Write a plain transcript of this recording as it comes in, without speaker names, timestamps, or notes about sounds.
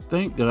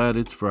Thank God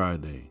it's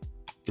Friday.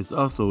 It's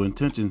also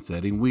intention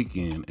setting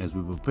weekend as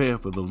we prepare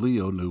for the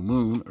Leo new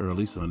moon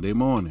early Sunday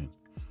morning.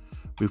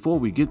 Before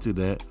we get to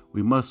that,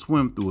 we must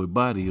swim through a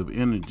body of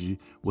energy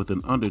with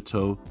an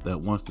undertow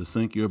that wants to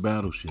sink your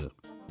battleship.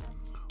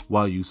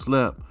 While you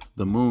slept,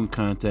 the moon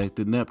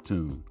contacted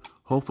Neptune.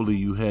 Hopefully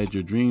you had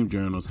your dream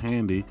journals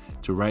handy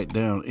to write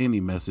down any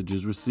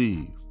messages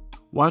received.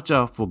 Watch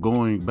out for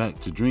going back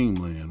to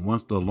dreamland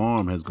once the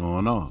alarm has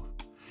gone off.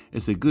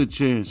 It's a good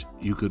chance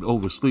you could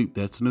oversleep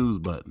that snooze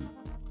button.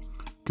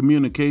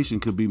 Communication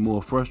could be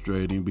more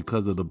frustrating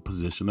because of the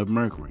position of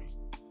Mercury.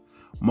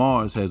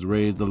 Mars has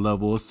raised the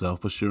level of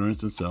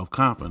self-assurance and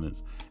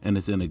self-confidence, and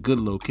it's in a good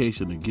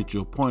location to get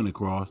your point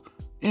across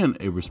in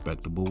a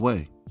respectable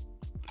way.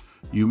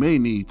 You may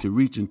need to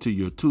reach into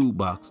your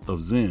toolbox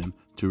of Zen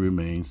to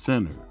remain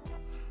centered.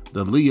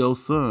 The Leo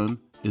sun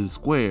is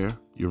square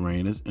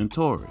Uranus and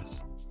Taurus.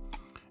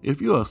 If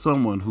you are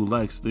someone who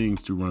likes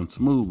things to run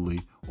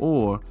smoothly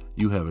or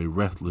you have a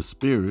restless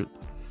spirit,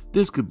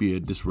 this could be a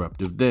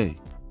disruptive day.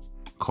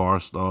 Car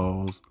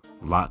stalls,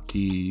 lock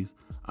keys,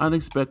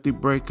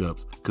 unexpected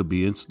breakups could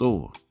be in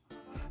store.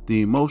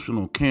 The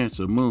emotional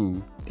Cancer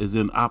moon is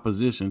in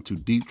opposition to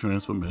deep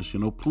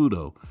transformational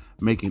Pluto,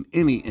 making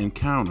any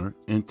encounter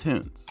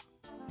intense.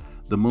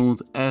 The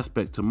moon's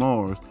aspect to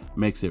Mars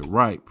makes it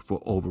ripe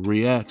for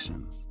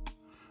overreactions.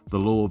 The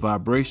lower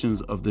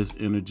vibrations of this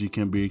energy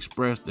can be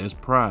expressed as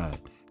pride,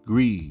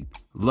 greed,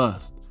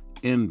 lust,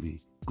 envy,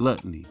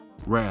 gluttony,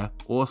 wrath,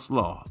 or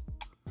sloth.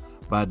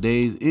 By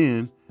day's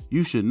end,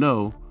 you should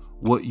know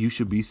what you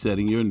should be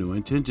setting your new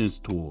intentions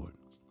toward.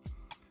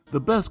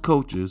 The best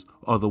coaches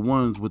are the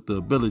ones with the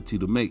ability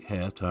to make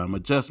halftime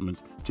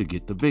adjustments to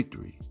get the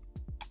victory.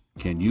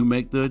 Can you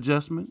make the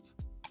adjustments?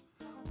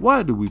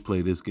 Why do we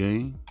play this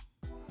game?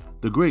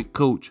 The great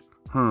coach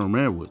Herm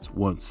Edwards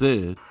once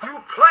said, "You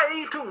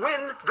play to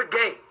win the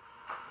game.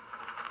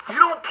 You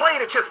don't play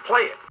to just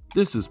play it."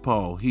 This is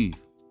Paul Heath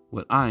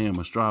with I Am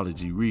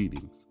Astrology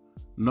Readings.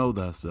 Know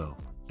thyself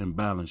and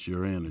balance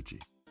your energy.